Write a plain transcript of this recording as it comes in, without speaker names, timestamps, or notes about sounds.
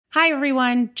Hi,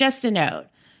 everyone. Just a note.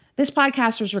 This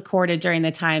podcast was recorded during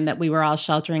the time that we were all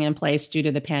sheltering in place due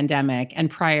to the pandemic and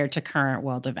prior to current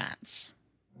world events.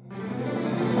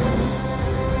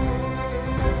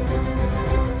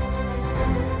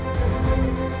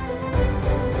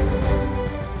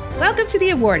 Welcome to The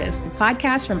Awardist, the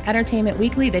podcast from Entertainment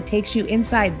Weekly that takes you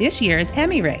inside this year's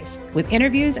Emmy race with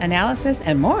interviews, analysis,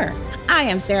 and more. I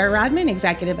am Sarah Rodman,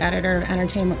 executive editor of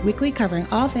Entertainment Weekly, covering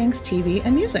all things TV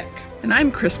and music. And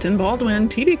I'm Kristen Baldwin,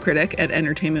 TV critic at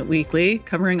Entertainment Weekly,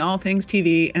 covering all things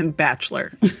TV and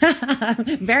Bachelor.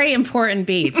 Very important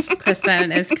beats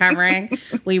Kristen is covering.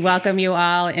 We welcome you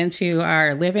all into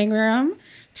our living room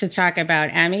to talk about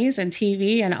Emmys and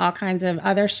TV and all kinds of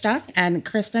other stuff. And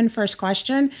Kristen, first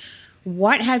question,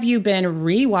 what have you been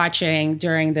rewatching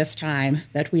during this time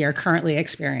that we are currently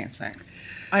experiencing?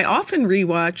 I often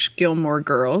rewatch Gilmore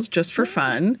Girls just for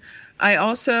fun. I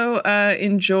also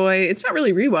enjoy, it's not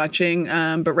really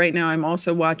rewatching, but right now I'm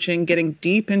also getting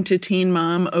deep into Teen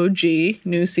Mom OG,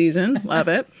 new season. Love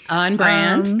it. On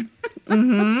brand.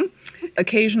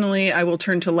 Occasionally I will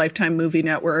turn to Lifetime Movie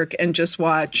Network and just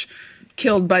watch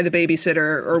Killed by the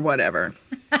Babysitter or whatever.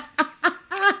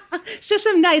 It's just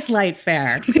some nice light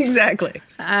fare. Exactly.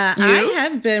 I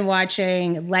have been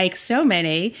watching, like so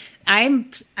many,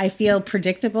 I feel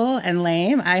predictable and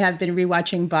lame. I have been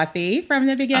rewatching Buffy from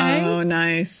the beginning. Oh,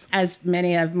 nice. As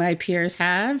many of my peers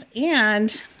have.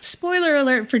 And spoiler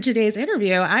alert for today's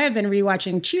interview, I have been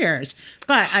rewatching Cheers.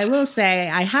 But I will say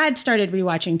I had started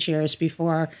rewatching Cheers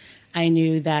before I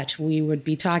knew that we would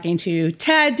be talking to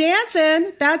Ted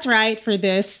Danson. That's right, for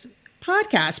this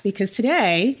podcast, because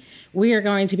today we are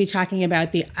going to be talking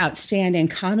about the Outstanding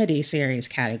Comedy Series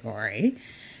category.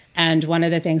 And one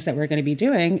of the things that we're going to be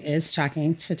doing is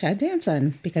talking to Ted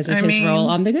Danson because of his role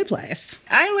on The Good Place.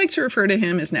 I like to refer to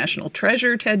him as National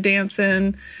Treasure Ted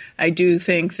Danson. I do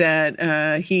think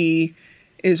that he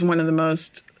is one of the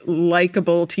most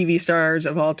likable TV stars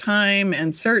of all time,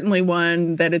 and certainly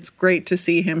one that it's great to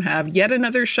see him have yet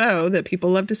another show that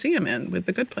people love to see him in with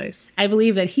The Good Place. I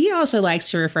believe that he also likes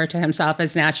to refer to himself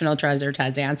as National Treasure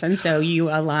Ted Danson, so you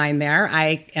align there.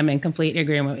 I am in complete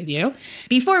agreement with you.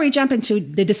 Before we jump into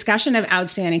the discussion of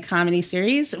Outstanding Comedy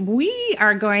Series, we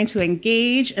are going to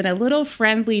engage in a little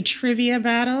friendly trivia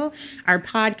battle. Our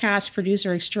podcast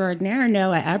producer extraordinaire,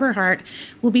 Noah Eberhardt,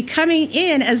 will be coming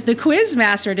in as the quiz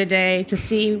master today to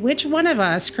see which one of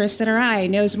us, Kristen or I,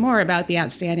 knows more about the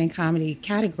Outstanding Comedy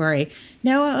category.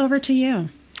 Noah, over to you.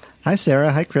 Hi,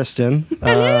 Sarah. Hi, Kristen.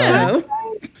 Hello.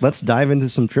 Let's dive into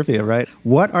some trivia, right?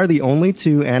 What are the only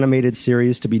two animated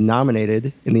series to be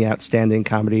nominated in the Outstanding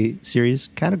Comedy Series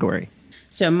category?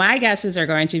 So my guesses are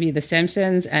going to be The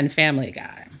Simpsons and Family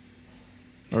Guy.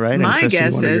 All right. My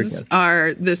guesses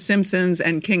are The Simpsons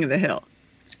and King of the Hill.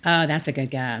 Oh, that's a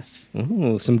good guess.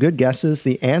 Ooh, some good guesses.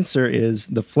 The answer is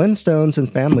The Flintstones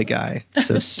and Family Guy.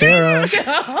 So Sarah,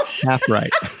 half right.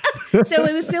 So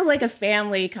it was still like a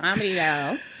family comedy,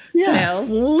 though. Yeah. So,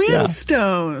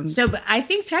 Flintstones. So I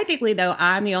think technically, though,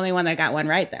 I'm the only one that got one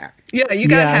right there. Yeah, you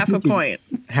got half a point.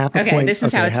 Half a point. Okay, this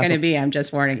is how it's going to be. I'm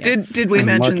just warning you. Did we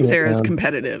mention Sarah's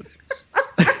competitive?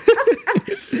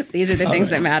 These are the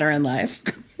things that matter in life.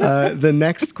 The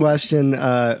next question,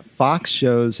 Fox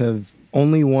shows have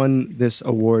only won this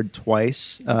award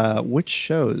twice. Which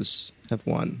shows have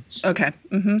won? Okay.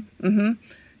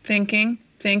 Thinking.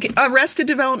 Arrested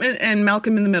Development and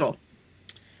Malcolm in the Middle.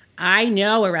 I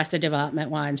know Arrested Development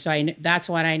won, so that's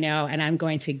what I know, and I'm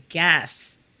going to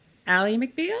guess Ally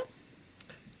McBeal?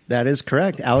 That is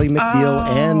correct. Ally McBeal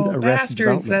and Arrested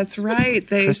Development. That's right.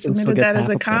 They submitted that as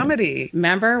a comedy.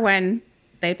 Remember when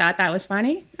they thought that was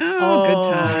funny? Oh.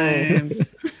 Good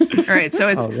times. All right, so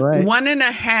it's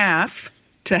 1.5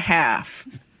 to half.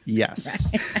 Yes.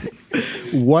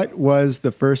 What was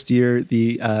the first year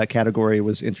the category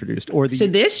was introduced? So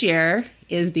this year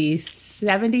is the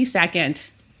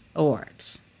 72nd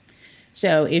awards.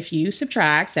 So if you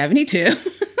subtract 72...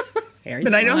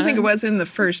 But I don't think it was in the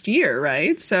first year,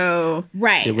 right? So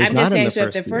right. I'm just saying, so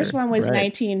if the first one was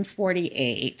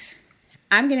 1948,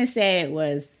 I'm going to say it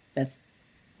was the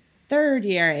third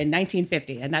year in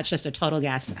 1950. And that's just a total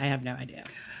guess. I have no idea.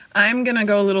 I'm going to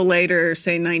go a little later,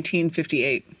 say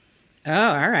 1958. Oh,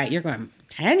 all right. You're going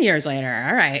 10 years later.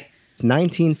 All right. It's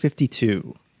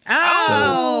 1952.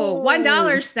 Oh,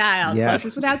 $1 style. Yes.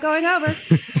 Closest without going over.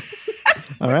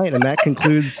 All right, and that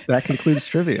concludes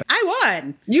trivia. I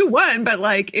won. You won, but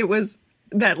it was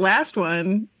that last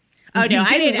one. Oh no,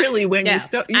 I didn't really win. No,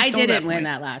 I didn't win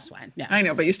that last one. No, I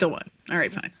know, but you still won. All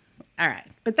right, fine. All right,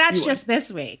 but that's just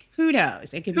this week. Who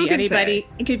knows? It could be anybody.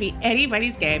 It could be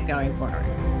anybody's game going forward.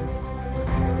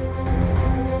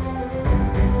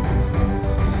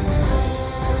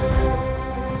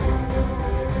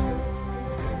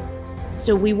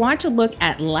 So we want to look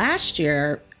at last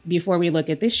year before we look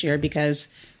at this year,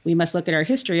 because we must look at our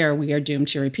history or we are doomed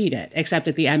to repeat it. Except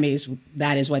at the Emmys,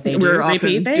 that is what they do. We're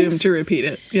often doomed to repeat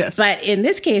it, yes. But in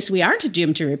this case, we aren't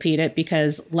doomed to repeat it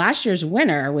because last year's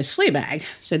winner was Fleabag.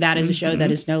 So that is a show that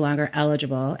is no longer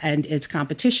eligible. And its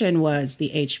competition was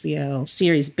the HBO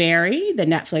series Barry, the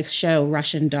Netflix show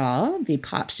Russian Doll, the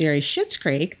pop series Schitt's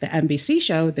Creek, the NBC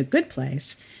show The Good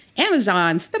Place,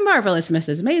 Amazon's The Marvelous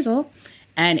Mrs. Maisel,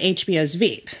 and HBO's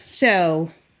Veep.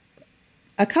 So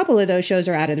a couple of those shows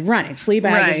are out of the running.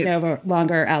 Fleabag is no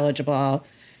longer eligible.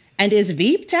 And is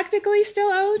Veep technically still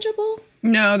eligible?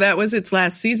 No, that was its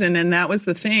last season, and that was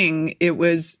the thing.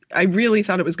 I really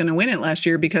thought it was going to win it last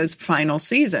year because final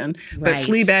season. But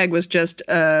Fleabag was just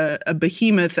a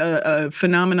behemoth, a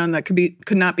phenomenon that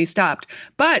could not be stopped.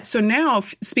 But so now,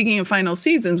 speaking of final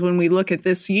seasons, when we look at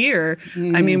this year,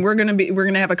 I mean, we're going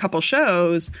to have a couple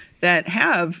shows that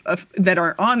that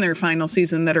are on their final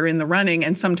season that are in the running,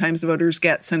 and sometimes voters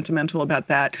get sentimental about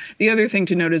that. The other thing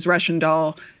to note is Russian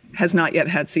Doll has not yet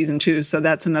had season 2, so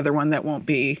that's another one that won't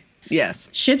be. Yes.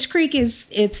 Schitt's Creek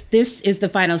this is the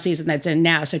final season that's in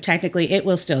now, so technically it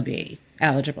will still be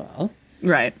eligible.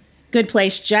 Right. Good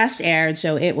Place just aired,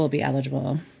 so it will be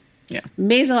eligible. Yeah.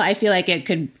 Maisel, I feel like it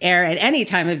could air at any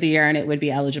time of the year and it would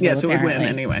be eligible. Yes, apparently. It would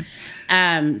win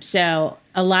anyway. So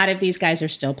a lot of these guys are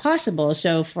still possible.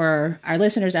 So for our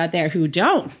listeners out there who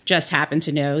don't just happen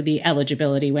to know the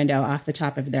eligibility window off the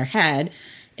top of their head,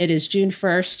 it is June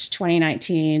 1st,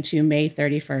 2019 to May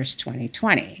 31st,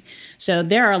 2020. So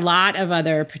there are a lot of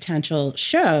other potential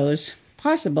shows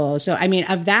possible. So, I mean,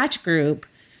 of that group,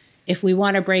 if we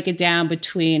want to break it down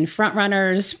between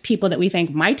frontrunners, people that we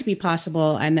think might be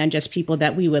possible, and then just people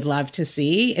that we would love to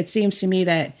see, it seems to me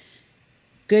that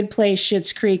Good Place,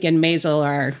 Schitt's Creek, and Maisel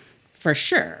are for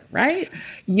sure, right?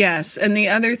 Yes. And the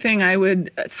other thing I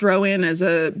would throw in as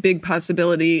a big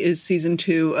possibility is season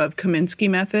 2 of Kaminsky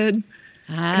Method.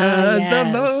 Because the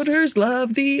voters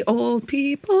love the old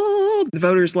people. The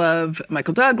voters love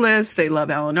Michael Douglas. They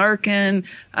love Alan Arkin.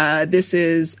 This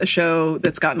is a show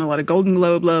that's gotten a lot of Golden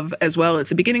Globe love as well at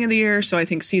the beginning of the year. So I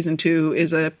think season 2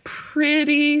 is a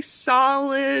pretty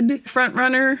solid front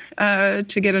runner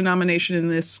to get a nomination in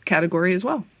this category as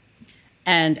well.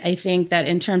 And I think that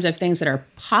in terms of things that are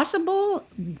possible,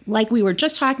 like we were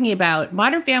just talking about,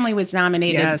 Modern Family was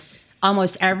nominated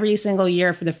almost every single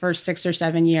year for the first 6 or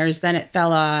 7 years. Then it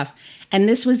fell off. And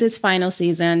this was its final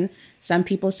season. Some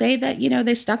people say that,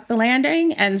 they stuck the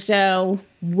landing. And so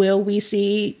will we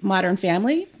see Modern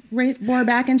Family more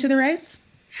back into the race?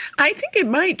 I think it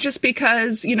might, just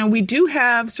because, we do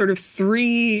have sort of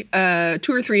 2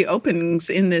 or 3 openings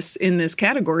in this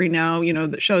category now,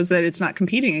 that shows that it's not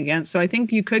competing against. So I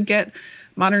think you could get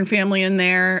Modern Family in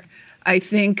there. I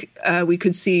think we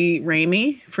could see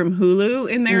Raimi from Hulu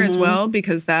in there as well,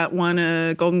 because that won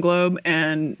a Golden Globe,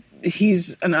 and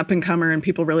he's an up-and-comer, and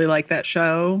people really like that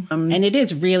show. And it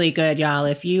is really good, y'all.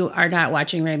 If you are not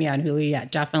watching Raimi on Hulu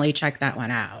yet, definitely check that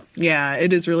one out. Yeah,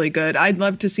 it is really good. I'd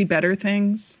love to see Better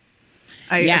Things.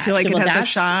 I feel like it has a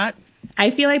shot. I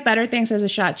feel like Better Things has a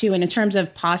shot, too. And in terms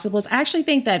of possibles, I actually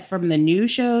think that from the new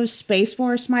shows, Space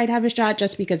Force might have a shot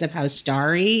just because of how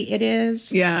starry it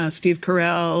is. Yeah, Steve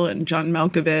Carell and John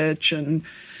Malkovich and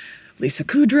Lisa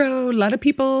Kudrow, a lot of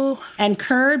people. And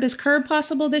Curb, is Curb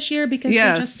possible this year? Because they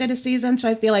just did a season, so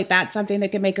I feel like that's something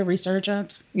that could make a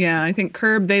resurgence. Yeah, I think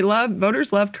Curb,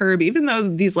 voters love Curb, even though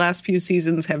these last few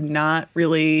seasons have not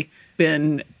really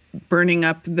been burning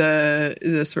up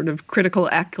the sort of critical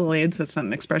accolades. That's not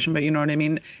an expression, but you know what I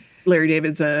mean. Larry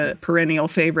David's a perennial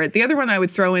favorite. The other one I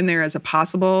would throw in there as a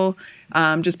possible,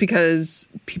 just because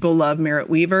people love Merritt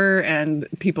Wever and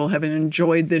people have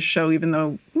enjoyed this show, even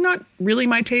though not really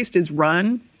my taste, is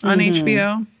Run on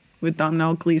HBO with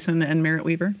Domhnall Gleeson and Merritt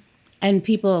Wever. And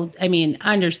people,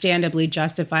 understandably,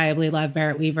 justifiably love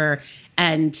Merritt Wever,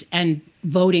 and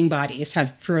voting bodies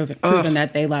have proven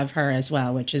that they love her as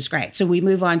well, which is great. So we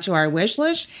move on to our wish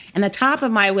list. And the top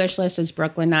of my wish list is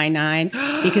Brooklyn Nine-Nine,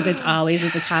 because it's always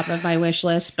at the top of my wish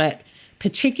list. But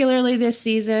particularly this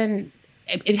season,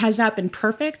 it has not been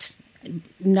perfect.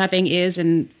 Nothing is,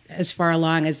 and as far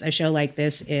along as a show like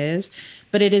this is.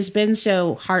 But it has been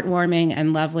so heartwarming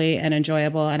and lovely and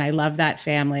enjoyable, and I love that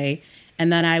family.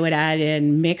 And then I would add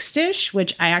in Mixed-ish,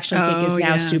 which I actually think is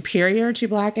now superior to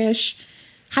Blackish.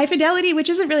 High Fidelity, which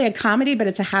isn't really a comedy, but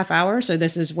it's a half hour, so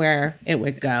this is where it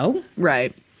would go.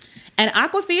 Right. And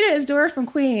Aquafina is Dora from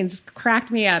Queens.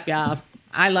 Cracked me up, y'all.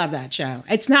 I love that show.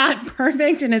 It's not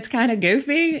perfect, and it's kind of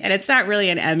goofy, and it's not really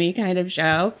an Emmy kind of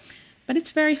show, but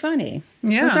it's very funny.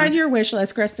 Yeah. What's on your wish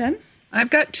list, Kristen? I've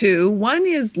got two. One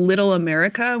is Little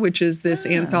America, which is this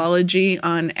anthology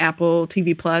on Apple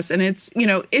TV Plus, and it's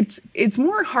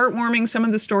more heartwarming. Some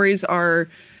of the stories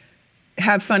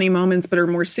have funny moments but are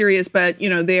more serious, but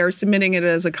they are submitting it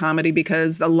as a comedy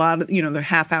because a lot of they're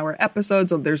half-hour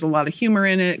episodes. There's a lot of humor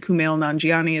in it. Kumail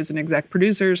Nanjiani is an exec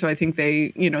producer, so I think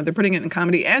they're putting it in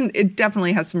comedy, and it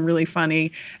definitely has some really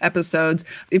funny episodes.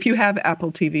 If you have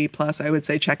Apple TV Plus, I would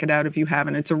say check it out. If you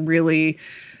haven't, it's a really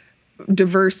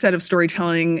diverse set of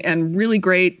storytelling and really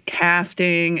great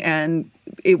casting, and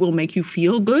it will make you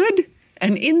feel good.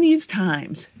 And in these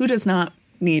times, who does not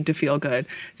need to feel good?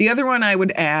 The other one I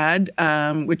would add,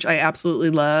 which I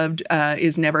absolutely loved,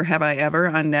 is Never Have I Ever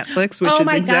on Netflix, which is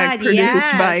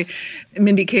produced by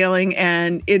Mindy Kaling,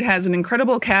 and it has an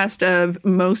incredible cast of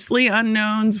mostly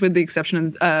unknowns, with the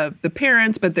exception of the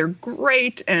parents, but they're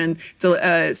great, and it's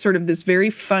a sort of this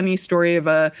very funny story of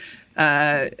a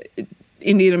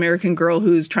Indian American girl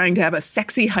who's trying to have a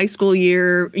sexy high school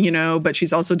year, but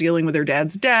she's also dealing with her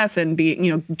dad's death and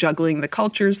juggling the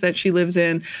cultures that she lives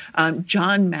in.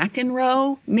 John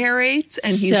McEnroe narrates,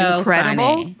 and he's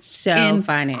incredible.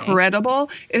 Funny. Incredible.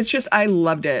 It's just, I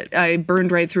loved it. I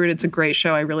burned right through it. It's a great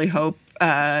show. I really hope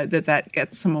that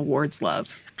gets some awards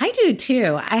love. I do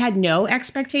too. I had no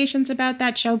expectations about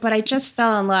that show, but I just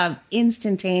fell in love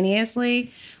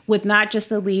instantaneously with not just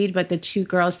the lead, but the two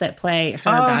girls that play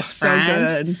her best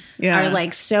friends. So good. Yeah.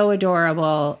 Are so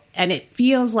adorable. And it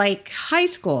feels like high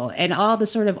school and all the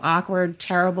sort of awkward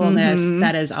terribleness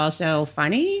that is also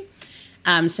funny.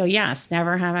 So yes,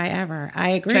 Never Have I Ever.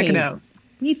 I agree. Check it out.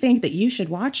 We think that you should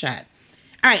watch it.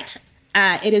 All right.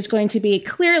 It is going to be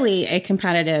clearly a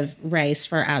competitive race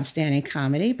for outstanding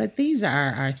comedy, but these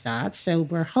are our thoughts. So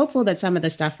we're hopeful that some of the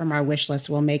stuff from our wish list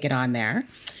will make it on there.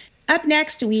 Up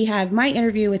next, we have my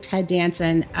interview with Ted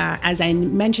Danson. As I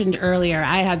mentioned earlier,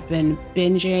 I have been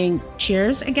binging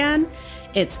Cheers again.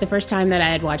 It's the first time that I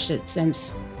had watched it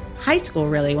since high school,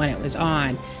 really, when it was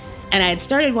on. And I had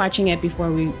started watching it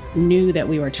before we knew that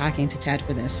we were talking to Ted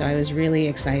for this, so I was really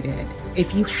excited.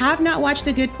 If you have not watched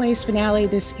The Good Place finale,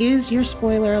 this is your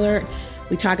spoiler alert.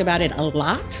 We talk about it a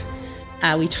lot.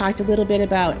 We talked a little bit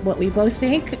about what we both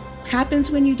think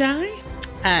happens when you die,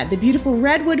 the beautiful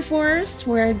redwood forest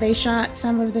where they shot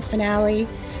some of the finale,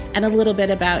 and a little bit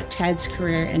about Ted's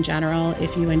career in general.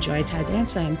 If you enjoy Ted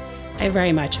Danson, I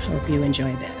very much hope you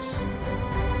enjoy this.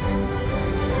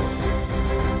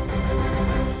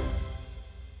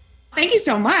 Thank you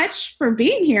so much for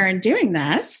being here and doing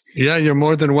this. Yeah, you're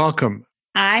more than welcome.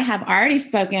 I have already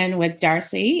spoken with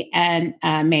Darcy and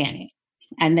Manny,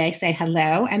 and they say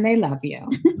hello and they love you.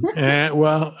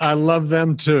 Well, I love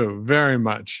them too, very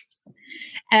much.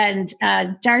 And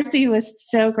Darcy was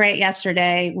so great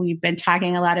yesterday. We've been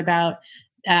talking a lot about,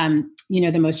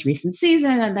 the most recent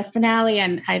season and the finale.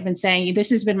 And I've been saying, this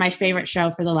has been my favorite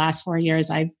show for the last 4 years.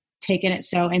 I've taken it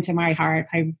so into my heart.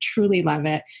 I truly love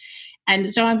it.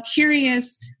 And so I'm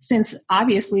curious, since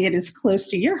obviously it is close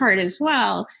to your heart as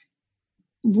well,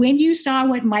 when you saw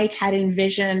what Mike had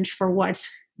envisioned for what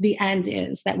the end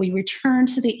is, that we return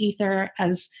to the ether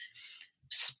as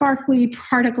sparkly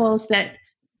particles that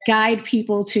guide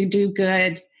people to do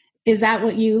good, is that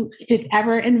what you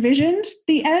ever envisioned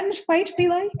the end might be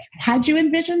like? Had you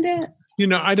envisioned it?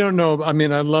 I don't know. I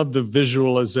mean, I love the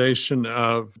visualization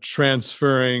of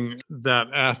transferring that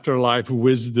afterlife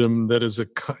wisdom that is,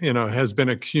 has been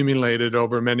accumulated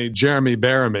over many Jeremy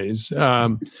Baramies.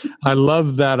 I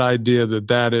love that idea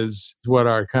that is what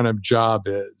our kind of job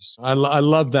is. I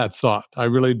love that thought. I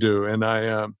really do. And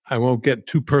I won't get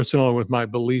too personal with my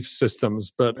belief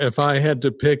systems, but if I had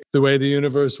to pick the way the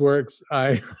universe works,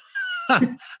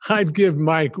 I'd give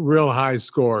Mike real high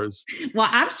scores. Well,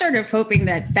 I'm sort of hoping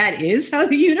that is how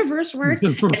the universe works.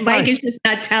 Right. And Mike is just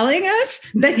not telling us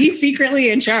that he's secretly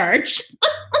in charge.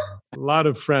 A lot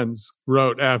of friends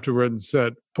wrote afterward and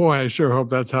said, boy, I sure hope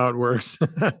that's how it works.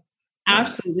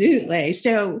 Absolutely.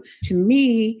 So to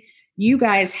me, you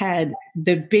guys had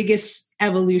the biggest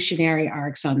evolutionary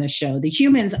arcs on the show. The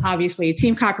humans, obviously,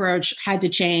 Team Cockroach had to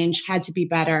change, had to be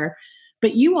better.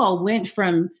 But you all went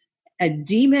from a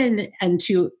demon and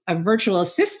to a virtual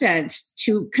assistant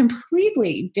to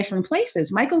completely different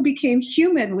places. Michael became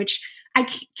human, which I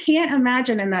can't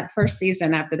imagine in that first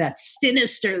season after that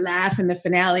sinister laugh in the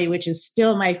finale, which is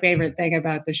still my favorite thing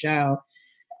about the show,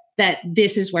 that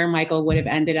this is where Michael would have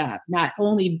ended up, not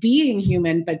only being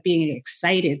human, but being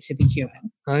excited to be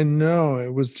human. I know.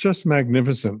 It was just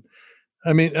magnificent.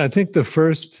 I mean, I think the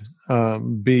first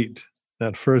beat,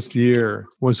 that first year,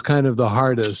 was kind of the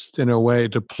hardest in a way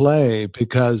to play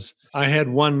because I had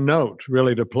one note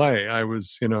really to play. I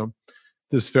was,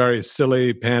 this very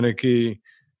silly, panicky,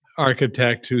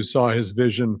 architect who saw his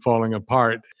vision falling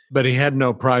apart, but he had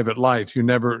no private life. You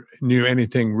never knew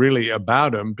anything really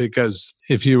about him, because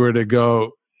if you were to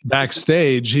go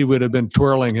backstage, he would have been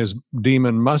twirling his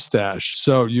demon mustache.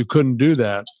 So you couldn't do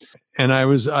that. And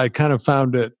I kind of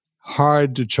found it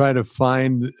hard to try to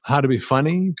find how to be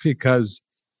funny, because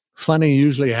funny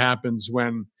usually happens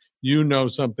when you know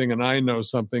something and I know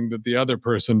something that the other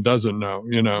person doesn't know,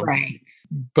 Right.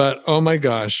 But oh my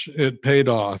gosh, it paid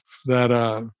off.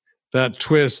 That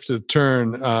twist, the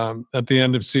turn at the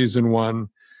end of season 1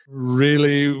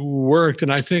 really worked,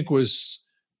 and I think was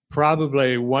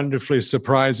probably wonderfully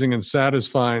surprising and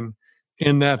satisfying,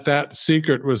 in that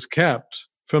secret was kept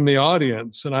from the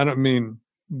audience. And I don't mean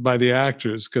by the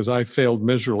actors, because I failed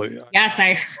miserably. Yes,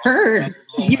 I heard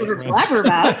you were clever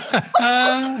about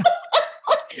it.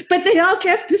 But they all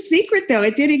kept the secret, though.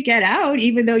 It didn't get out,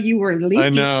 even though you were leaking. I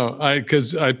know,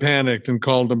 because I panicked and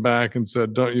called them back and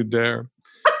said, "Don't you dare!"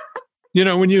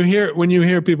 When you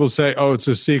hear people say, "Oh, it's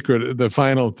a secret," the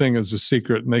final thing is a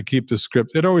secret, and they keep the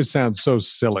script, it always sounds so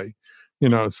silly.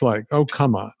 It's like, oh,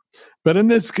 come on. But in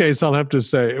this case, I'll have to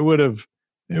say it would have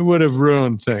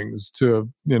ruined things to have,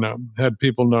 had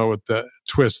people know what the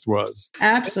twist was.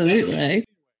 Absolutely.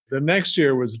 The next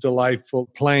year was delightful,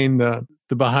 playing the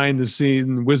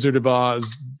behind-the-scene Wizard of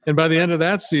Oz. And by the end of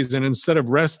that season, instead of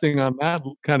resting on that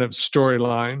kind of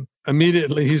storyline,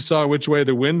 immediately he saw which way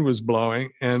the wind was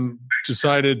blowing and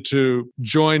decided to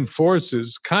join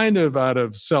forces, out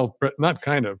of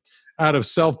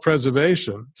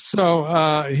self-preservation.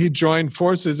 So he joined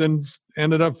forces and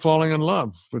ended up falling in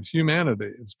love with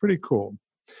humanity. It's pretty cool.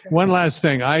 One last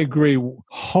thing, I agree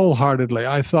wholeheartedly.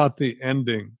 I thought the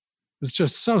ending was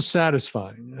just so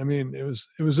satisfying. I mean,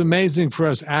 it was amazing for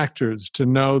us actors to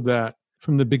know that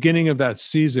from the beginning of that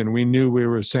season, we knew we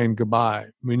were saying goodbye.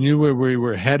 We knew where we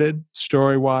were headed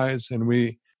story-wise, and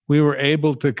we were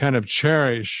able to kind of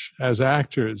cherish as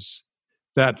actors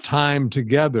that time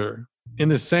together in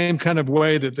the same kind of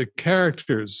way that the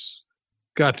characters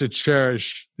got to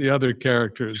cherish the other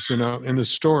characters, in the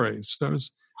story. So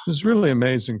it was really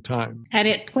amazing time. And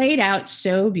it played out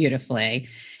so beautifully.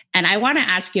 And I want to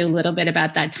ask you a little bit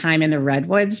about that time in the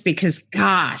Redwoods, because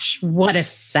gosh, what a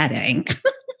setting.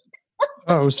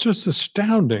 Oh, it was just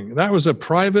astounding. That was a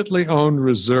privately owned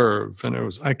reserve. And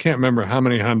I can't remember how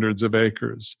many hundreds of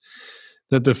acres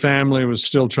that the family was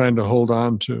still trying to hold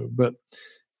on to. But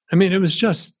I mean, it was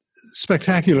just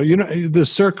spectacular. The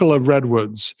circle of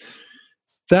redwoods,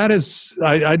 that is,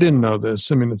 I didn't know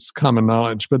this. I mean, it's common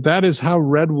knowledge, but that is how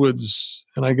redwoods,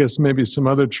 and I guess maybe some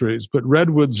other trees, but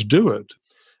redwoods do it.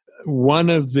 One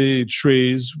of the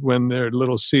trees, when they're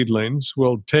little seedlings,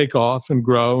 will take off and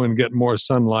grow and get more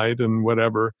sunlight and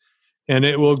whatever, and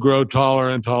it will grow taller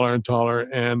and taller and taller.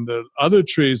 And the other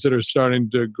trees that are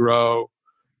starting to grow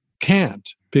can't,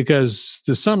 because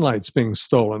the sunlight's being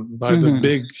stolen by the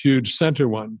big, huge center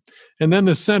one. And then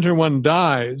the center one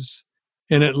dies,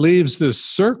 and it leaves this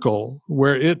circle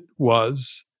where it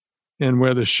was and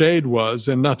where the shade was,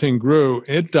 and nothing grew.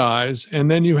 It dies, and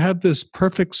then you have this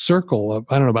perfect circle of,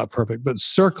 I don't know about perfect, but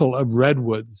circle of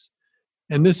redwoods.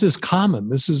 And this is common.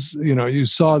 This is, you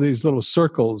saw these little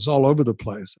circles all over the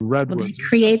place. Redwoods. Well, they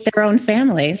create their own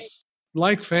families.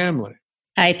 Like family.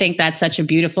 I think that's such a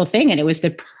beautiful thing. And it was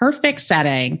the perfect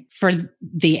setting for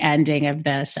the ending of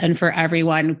this and for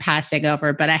everyone passing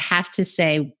over. But I have to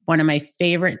say, one of my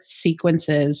favorite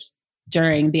sequences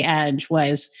during the end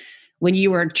was when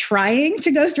you were trying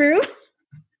to go through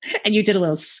and you did a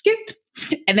little skip,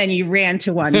 and then you ran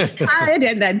to one side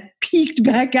and then peeked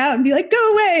back out and be like,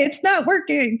 go away, it's not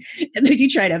working. And then you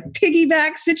tried a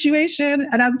piggyback situation.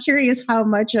 And I'm curious how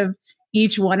much of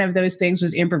each one of those things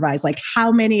was improvised. Like,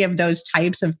 how many of those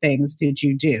types of things did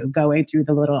you do going through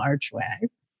the little archway?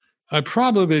 I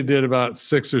probably did about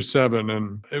 6 or 7,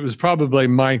 and it was probably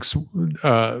Mike's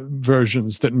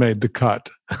versions that made the cut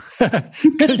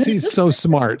because he's so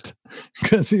smart.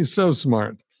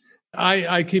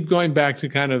 I keep going back to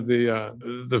kind of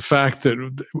the fact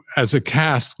that as a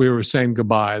cast, we were saying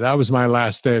goodbye. That was my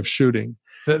last day of shooting.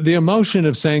 The emotion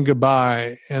of saying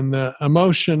goodbye and the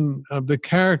emotion of the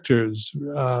characters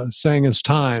saying it's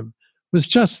time was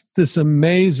just this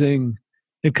amazing,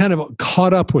 it kind of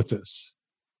caught up with us.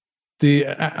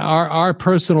 Our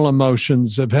personal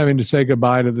emotions of having to say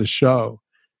goodbye to the show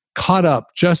caught up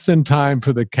just in time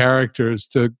for the characters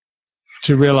to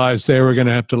realize they were going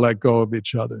to have to let go of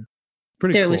each other.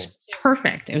 Pretty cool. It was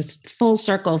perfect. It was full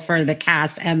circle for the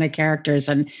cast and the characters.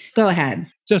 And go ahead.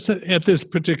 Just at this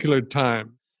particular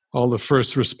time, all the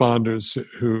first responders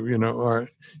who, are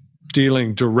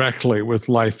dealing directly with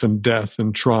life and death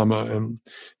and trauma. And,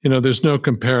 there's no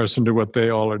comparison to what they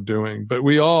all are doing. But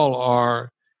we all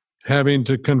are having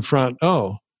to confront,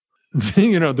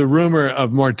 the rumor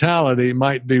of mortality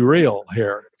might be real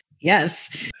here.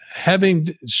 Yes.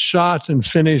 Having shot and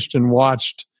finished and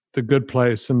watched The Good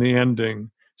Place and the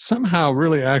ending, somehow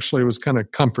really actually was kind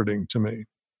of comforting to me.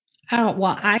 Oh,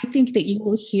 well, I think that you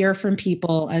will hear from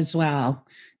people as well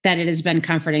that it has been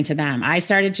comforting to them. I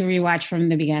started to rewatch from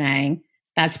the beginning.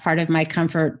 That's part of my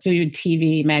comfort food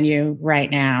TV menu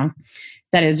right now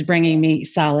that is bringing me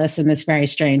solace in this very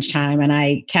strange time. And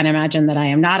I can imagine that I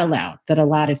am not alone, that a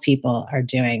lot of people are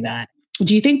doing that.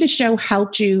 Do you think the show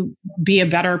helped you be a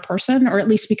better person, or at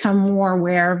least become more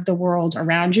aware of the world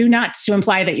around you? Not to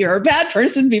imply that you're a bad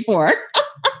person before,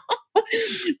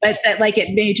 but that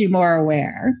it made you more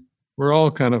aware. We're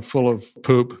all kind of full of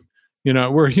poop.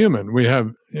 We're human. We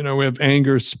have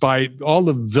anger, spite, all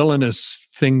the villainous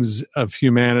things of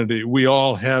humanity we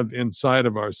all have inside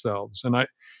of ourselves. And I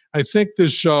think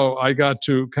this show, I got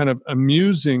to kind of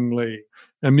amusingly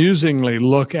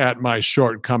look at my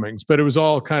shortcomings, but it was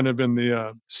all kind of in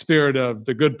the spirit of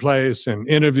The Good Place and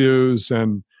interviews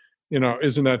and,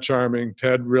 isn't that charming?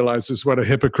 Ted realizes what a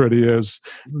hypocrite he is.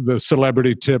 The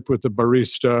celebrity tip with the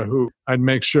barista who I'd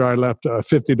make sure I left a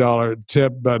 $50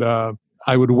 tip, but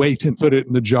I would wait and put it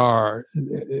in the jar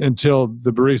until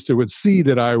the barista would see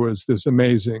that I was this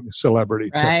amazing celebrity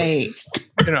tipper.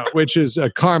 Right. Which is a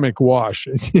karmic wash.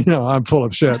 I'm full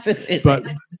of shit. But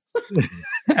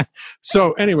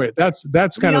so anyway, that's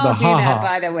kind of the ha-ha.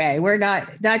 By the way, we're not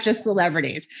just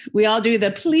celebrities. We all do the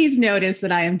please notice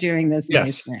that I am doing this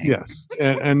nice thing. Yes.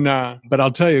 And but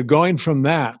I'll tell you, going from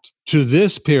that to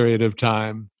this period of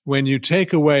time, when you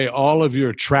take away all of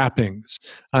your trappings,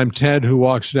 I'm Ted who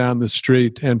walks down the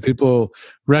street and people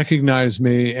recognize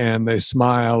me and they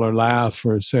smile or laugh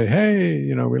or say,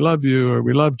 hey, we love you, or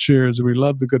we love Cheers, or we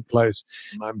love The Good Place.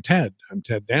 I'm Ted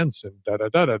Danson, all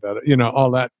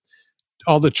that,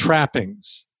 all the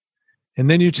trappings.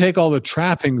 And then you take all the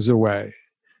trappings away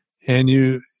and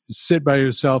you sit by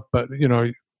yourself, but,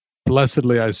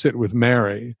 blessedly I sit with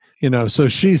Mary, so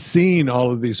she's seen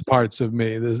all of these parts of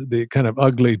me, the kind of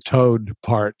ugly toad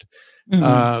part,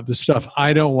 the stuff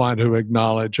I don't want to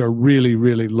acknowledge or really,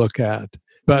 really look at.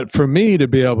 But for me to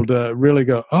be able to really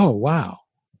go, oh, wow,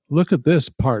 look at this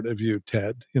part of you,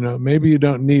 Ted, maybe you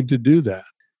don't need to do that.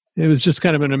 It was just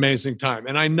kind of an amazing time.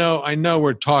 And I know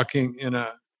we're talking in a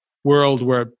world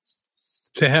where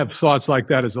to have thoughts like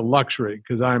that is a luxury,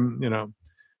 because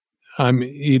I'm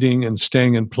eating and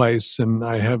staying in place, and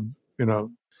I have,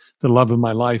 the love of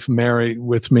my life, Mary,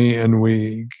 with me, and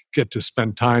we get to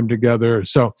spend time together.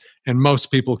 So, and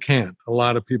most people can't. A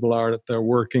lot of people are they're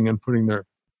working and putting their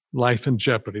life in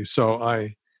jeopardy. So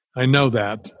I know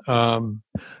that. And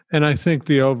I think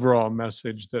the overall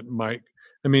message that Mike,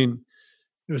 it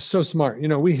was so smart.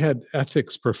 We had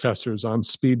ethics professors on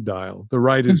speed dial. The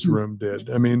writers' room did.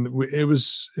 It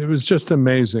was just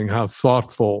amazing how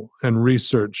thoughtful and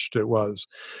researched it was.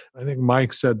 I think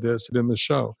Mike said this in the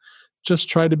show. Just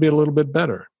try to be a little bit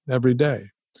better every day.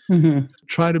 Mm-hmm.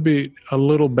 Try to be a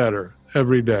little better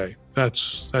every day.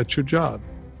 That's your job.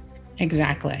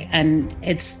 Exactly. And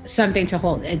it's something to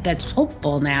hold that's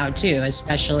hopeful now too,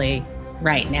 especially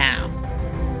right now.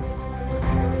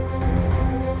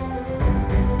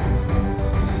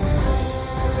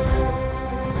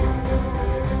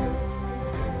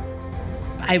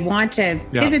 I want to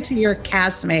pivot to your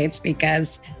castmates,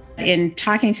 because in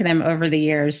talking to them over the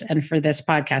years and for this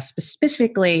podcast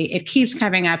specifically, it keeps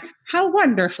coming up how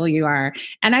wonderful you are.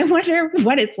 And I wonder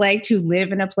what it's like to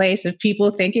live in a place of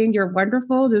people thinking you're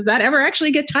wonderful. Does that ever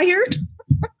actually get tired?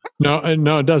 No,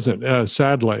 it doesn't.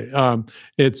 Sadly,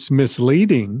 it's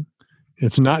misleading.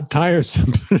 It's not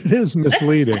tiresome, but it is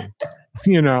misleading,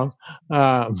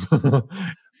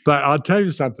 But I'll tell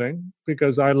you something,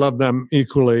 because I love them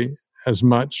equally as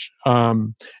much.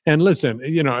 And listen,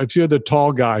 if you're the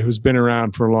tall guy who's been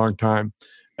around for a long time,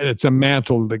 it's a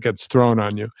mantle that gets thrown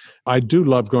on you. I do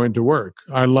love going to work.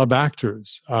 I love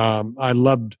actors. I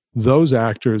loved those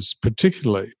actors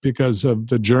particularly because of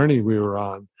the journey we were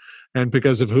on and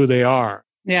because of who they are.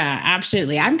 Yeah,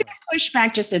 absolutely. I'm going to push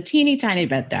back just a teeny tiny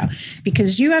bit, though,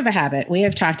 because you have a habit. We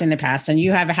have talked in the past, and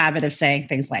you have a habit of saying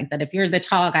things like that. If you're the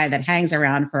tall guy that hangs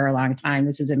around for a long time,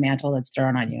 this is a mantle that's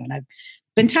thrown on you. And I've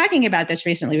been talking about this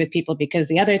recently with people, because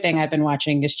the other thing I've been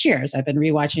watching is Cheers. I've been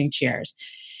rewatching Cheers.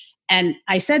 And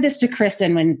I said this to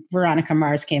Kristen when Veronica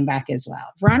Mars came back as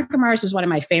well. Veronica Mars was one of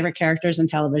my favorite characters in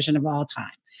television of all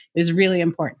time. It was really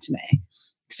important to me.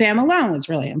 Sam Malone was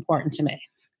really important to me.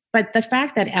 But the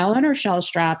fact that Eleanor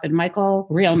Shellstrop and Michael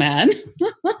Reelman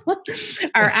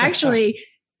are actually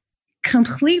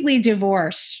completely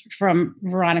divorced from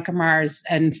Veronica Mars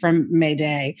and from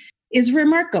Mayday is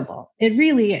remarkable. It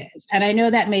really is. And I know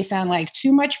that may sound like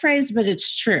too much praise, but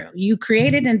it's true. You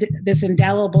created this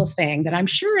indelible thing that I'm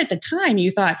sure at the time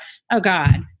you thought, oh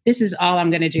God, this is all I'm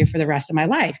going to do for the rest of my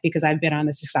life because I've been on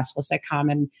a successful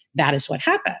sitcom and that is what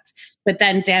happens. But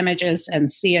then Damages and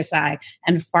CSI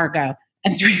and Fargo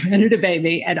and 3 Minute a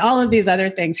Baby and all of these other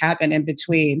things happen in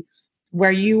between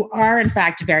where you are in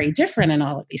fact very different in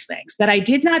all of these things that I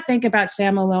did not think about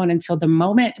Sam Malone until the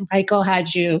moment Michael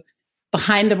had you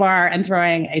behind the bar and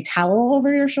throwing a towel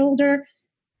over your shoulder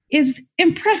is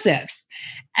impressive.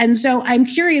 And so I'm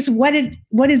curious, what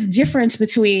is difference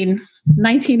between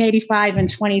 1985 and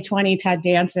 2020 Ted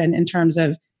Danson in terms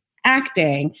of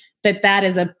acting, that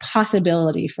is a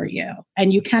possibility for you?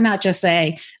 And you cannot just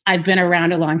say, I've been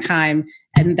around a long time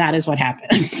and that is what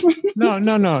happens.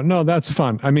 No, that's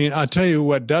fun. I mean, I'll tell you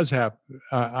what does happen.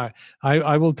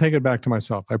 I will take it back to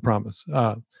myself, I promise.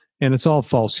 And it's all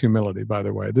false humility, by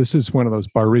the way. This is one of those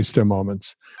barista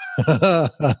moments.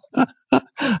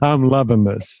 I'm loving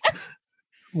this.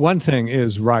 One thing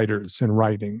is writers and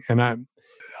writing. And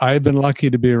I've been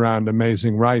lucky to be around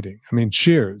amazing writing. I mean,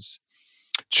 Cheers,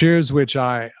 which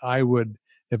I would,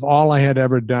 if all I had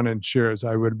ever done in Cheers,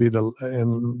 I'd be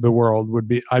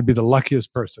the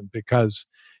luckiest person because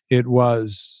it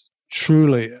was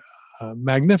truly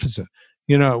magnificent.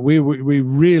 You know, we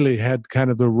really had kind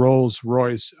of the Rolls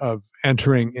Royce of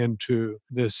entering into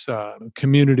this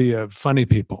community of funny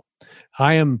people.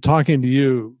 I am talking to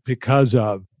you because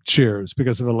of Cheers,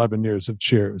 because of 11 years of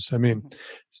Cheers. I mean,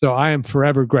 so I am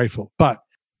forever grateful. But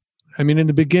I mean, in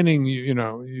the beginning,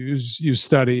 you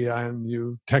study and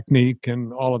you technique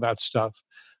and all of that stuff.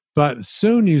 But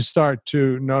soon you start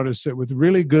to notice that with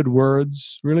really good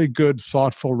words, really good,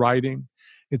 thoughtful writing,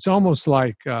 it's almost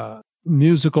like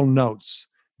musical notes.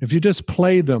 If you just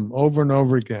play them over and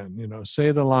over again,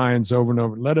 say the lines over and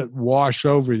over, let it wash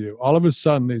over you. All of a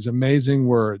sudden, these amazing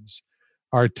words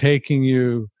are taking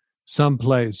you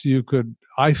someplace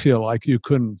I feel like you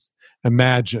couldn't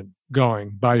imagine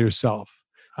going by yourself.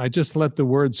 I just let the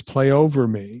words play over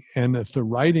me. And if the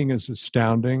writing is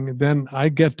astounding, then I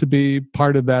get to be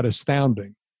part of that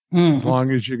astounding. Mm-hmm. As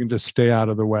long as you can just stay out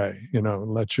of the way,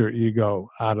 let your ego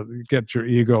get your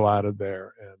ego out of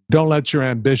there. And don't let your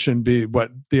ambition be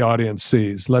what the audience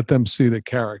sees. Let them see the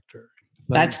character.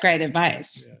 That's great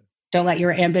advice. Yeah. Don't let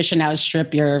your ambition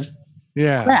outstrip your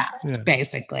craft,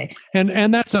 basically.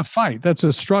 And that's a fight. That's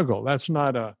a struggle. That's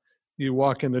not you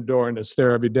walk in the door and it's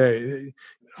there every day.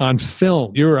 On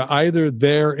film, you're either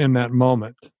there in that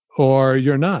moment or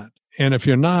you're not. And if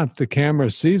you're not, the camera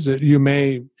sees it.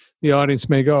 The audience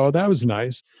may go, oh, that was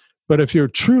nice. But if you're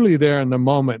truly there in the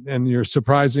moment and you're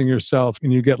surprising yourself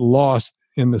and you get lost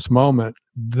in this moment,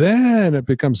 then it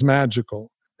becomes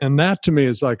magical. And that to me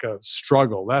is like a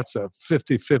struggle. That's a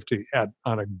 50-50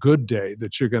 on a good day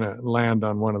that you're going to land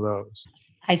on one of those.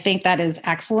 I think that is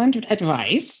excellent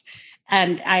advice.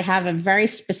 And I have a very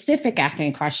specific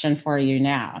acting question for you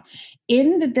now.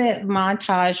 In the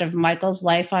montage of Michael's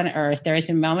life on Earth, there is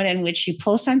a moment in which you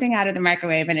pull something out of the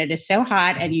microwave and it is so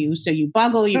hot and you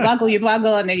buggle,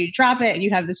 and then you drop it and you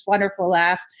have this wonderful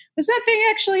laugh. Was that thing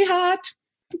actually hot?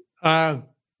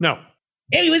 No.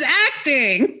 It was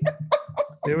acting.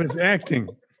 It was acting.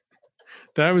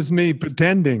 That was me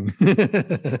pretending.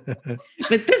 But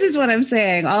this is what I'm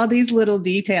saying, all these little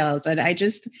details. And I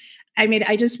just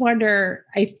wonder,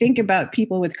 I think about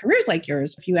people with careers like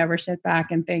yours. If you ever sit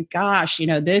back and think, gosh,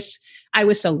 I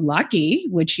was so lucky,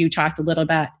 which you talked a little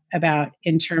about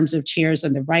in terms of Cheers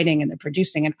and the writing and the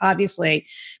producing and obviously,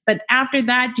 but after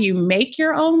that, do you make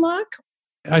your own luck?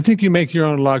 I think you make your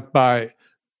own luck by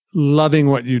loving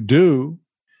what you do.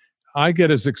 I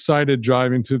get as excited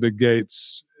driving through the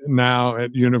gates now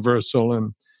at Universal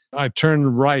and I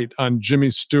turn right on Jimmy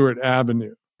Stewart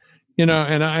Avenue. And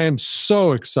I am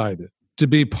so excited to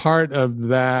be part of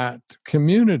that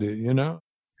community,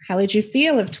 How would you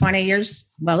feel if 20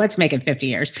 years, well, let's make it 50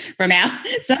 years from now,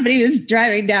 somebody was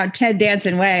driving down Ted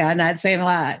Danson Way on that same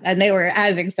lot and they were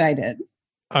as excited?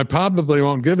 I probably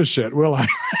won't give a shit, will I?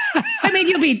 I mean,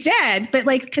 you'll be dead, but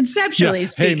like conceptually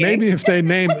speaking. Hey, maybe if they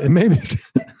name it,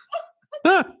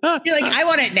 You're like, I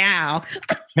want it now.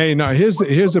 Hey, no, here's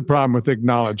the problem with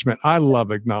acknowledgement. I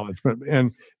love acknowledgement.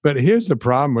 But here's the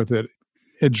problem with it.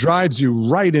 It drives you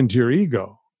right into your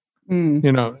ego.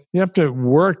 Mm. You have to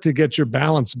work to get your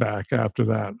balance back after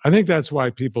that. I think that's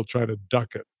why people try to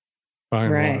duck it by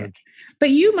and large. But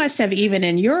you must have, even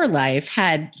in your life,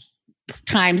 had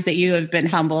times that you have been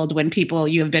humbled when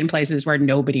you have been places where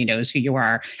nobody knows who you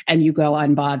are and you go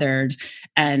unbothered.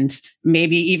 And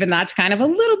maybe even that's kind of a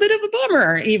little bit of a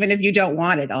bummer, even if you don't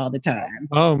want it all the time.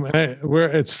 Oh,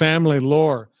 it's family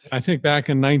lore. I think back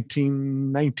in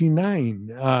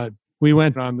 1999, we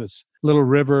went on this little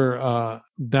river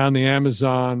down the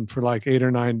Amazon for like 8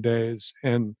 or 9 days.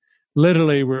 And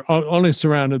literally we're only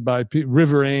surrounded by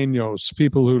riverreños,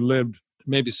 people who lived,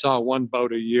 maybe saw one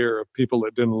boat a year of people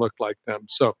that didn't look like them.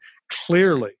 So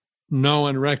clearly no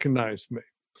one recognized me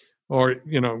or,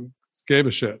 gave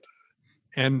a shit.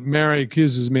 And Mary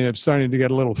accuses me of starting to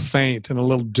get a little faint and a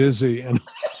little dizzy. And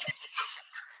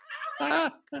I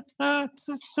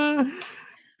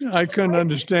couldn't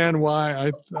understand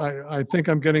why. I think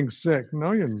I'm getting sick.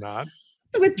 No, you're not.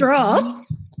 Withdrawal.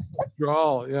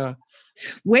 Withdrawal, yeah.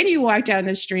 When you walk down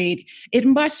the street, it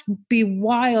must be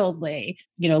wildly,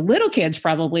 little kids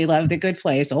probably love The Good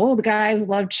Place. Old guys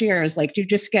love Cheers. Like, you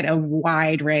just get a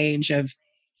wide range of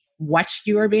what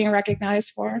you are being recognized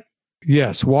for.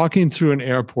 Yes. Walking through an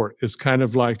airport is kind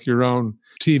of like your own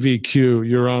TV queue,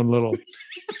 your own little,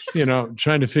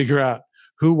 trying to figure out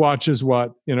who watches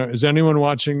what, is anyone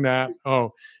watching that?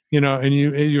 Oh, and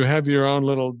you have your own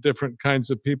little different kinds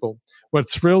of people. What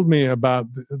thrilled me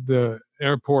about the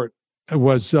airport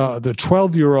was the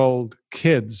 12-year-old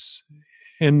kids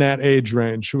in that age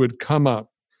range who would come up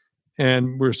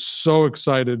and were so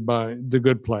excited by The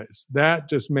Good Place. That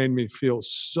just made me feel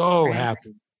so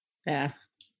happy. Yeah.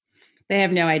 They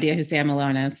have no idea who Sam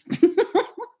Malone is.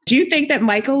 Do you think that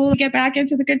Michael will get back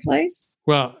into The Good Place?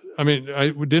 Well, I mean,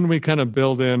 didn't we kind of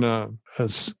build in a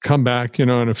comeback, in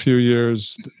a few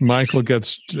years? Michael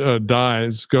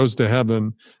dies, goes to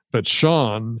heaven, but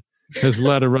Sean has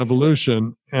led a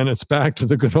revolution, and it's back to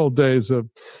the good old days of,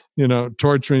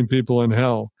 torturing people in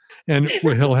hell. And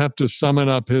he'll have to summon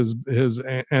up his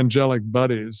angelic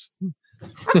buddies.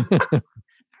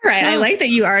 Right. I like that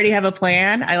you already have a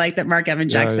plan. I like that Mark Evan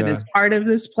Jackson is part of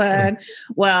this plan.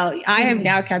 Well, I have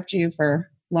now kept you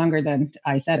for longer than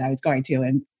I said I was going to.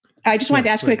 And I just wanted to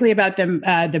ask quickly about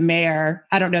the mayor.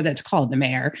 I don't know that it's called the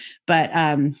mayor, but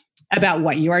about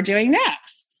what you are doing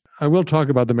next. I will talk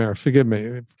about the mayor. Forgive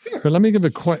me. Sure. But let me give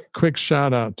a quick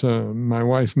shout out to my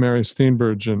wife, Mary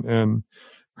Steenburgen, and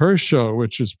her show,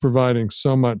 which is providing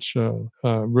so much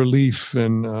relief,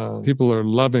 and people are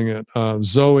loving it.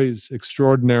 Zoe's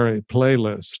Extraordinary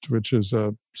Playlist, which is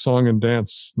a song and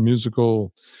dance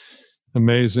musical,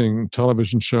 amazing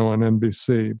television show on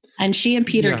NBC. And she and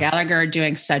Peter Gallagher are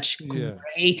doing such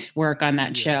great work on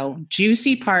that show.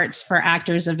 Juicy parts for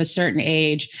actors of a certain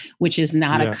age, which is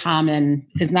not a common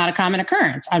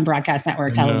occurrence on broadcast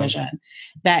network television.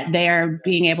 That they are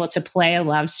being able to play a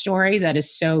love story that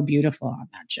is so beautiful on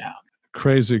that show.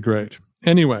 Crazy great.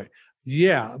 Anyway,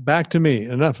 back to me.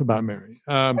 Enough about Mary.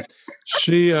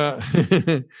 She's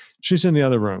in the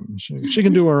other room. She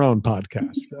can do her own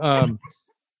podcast.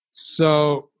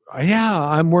 So,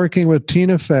 I'm working with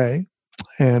Tina Fey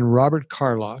and Robert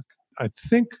Carlock. I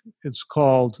think it's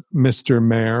called Mr.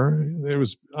 Mayor. It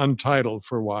was untitled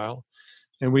for a while.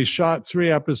 And we shot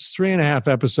 3.5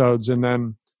 episodes, and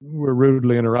then were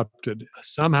rudely interrupted.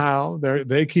 Somehow,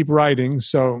 they keep writing,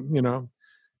 so,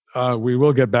 we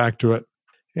will get back to it.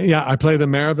 Yeah, I play the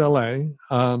mayor of L.A.,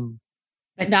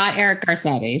 but not Eric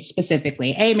Garcetti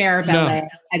specifically. A mayor of LA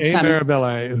at some mayor of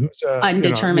LA who's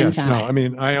undetermined time. No, I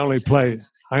mean I only play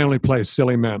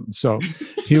silly men, so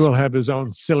he will have his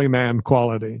own silly man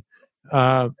quality,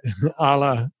 a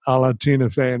la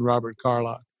Tina Fey and Robert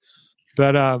Carlock.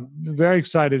 But very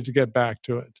excited to get back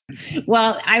to it.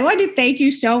 Well, I want to thank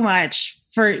you so much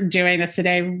for doing this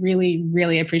today. Really,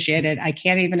 really appreciate it. I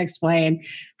can't even explain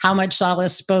how much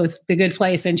solace both The Good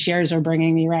Place and Cheers are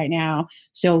bringing me right now.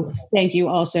 So thank you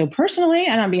also personally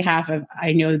and on behalf of,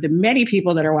 I know the many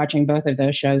people that are watching both of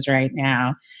those shows right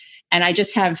now. And I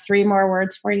just have 3 more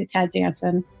words for you, Ted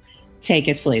Danson. Take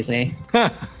it sleazy.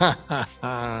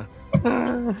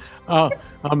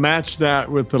 I'll match that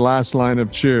with the last line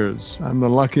of Cheers. I'm the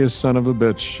luckiest son of a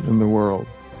bitch in the world.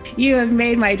 You have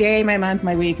made my day, my month,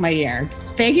 my week, my year.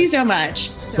 Thank you so much.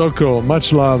 So cool.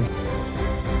 Much love.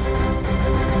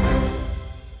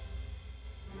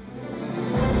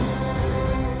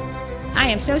 I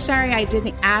am so sorry I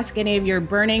didn't ask any of your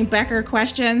burning Becker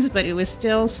questions, but it was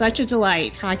still such a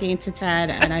delight talking to Ted,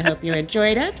 and I hope you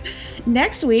enjoyed it.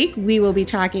 Next week, we will be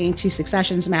talking to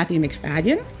Succession's Matthew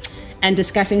McFadden and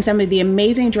discussing some of the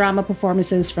amazing drama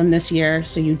performances from this year,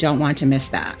 so you don't want to miss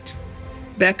that.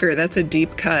 Becker, that's a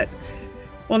deep cut.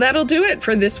 Well, that'll do it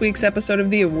for this week's episode of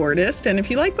The Awardist. And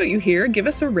if you like what you hear, give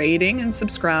us a rating and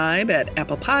subscribe at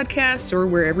Apple Podcasts or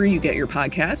wherever you get your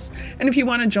podcasts. And if you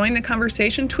want to join the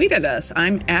conversation, tweet at us.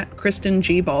 I'm at Kristen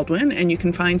G. Baldwin, and you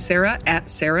can find Sarah at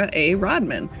Sarah A.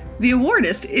 Rodman. The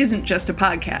Awardist isn't just a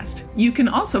podcast. You can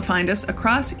also find us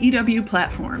across EW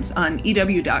platforms on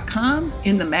EW.com,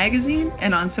 in the magazine,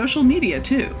 and on social media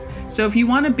too. So if you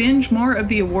want to binge more of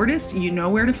The Awardist, you know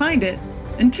where to find it.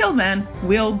 Until then,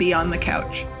 we'll be on the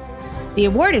couch. The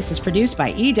Awardist is produced by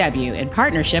EW in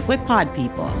partnership with Pod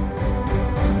People.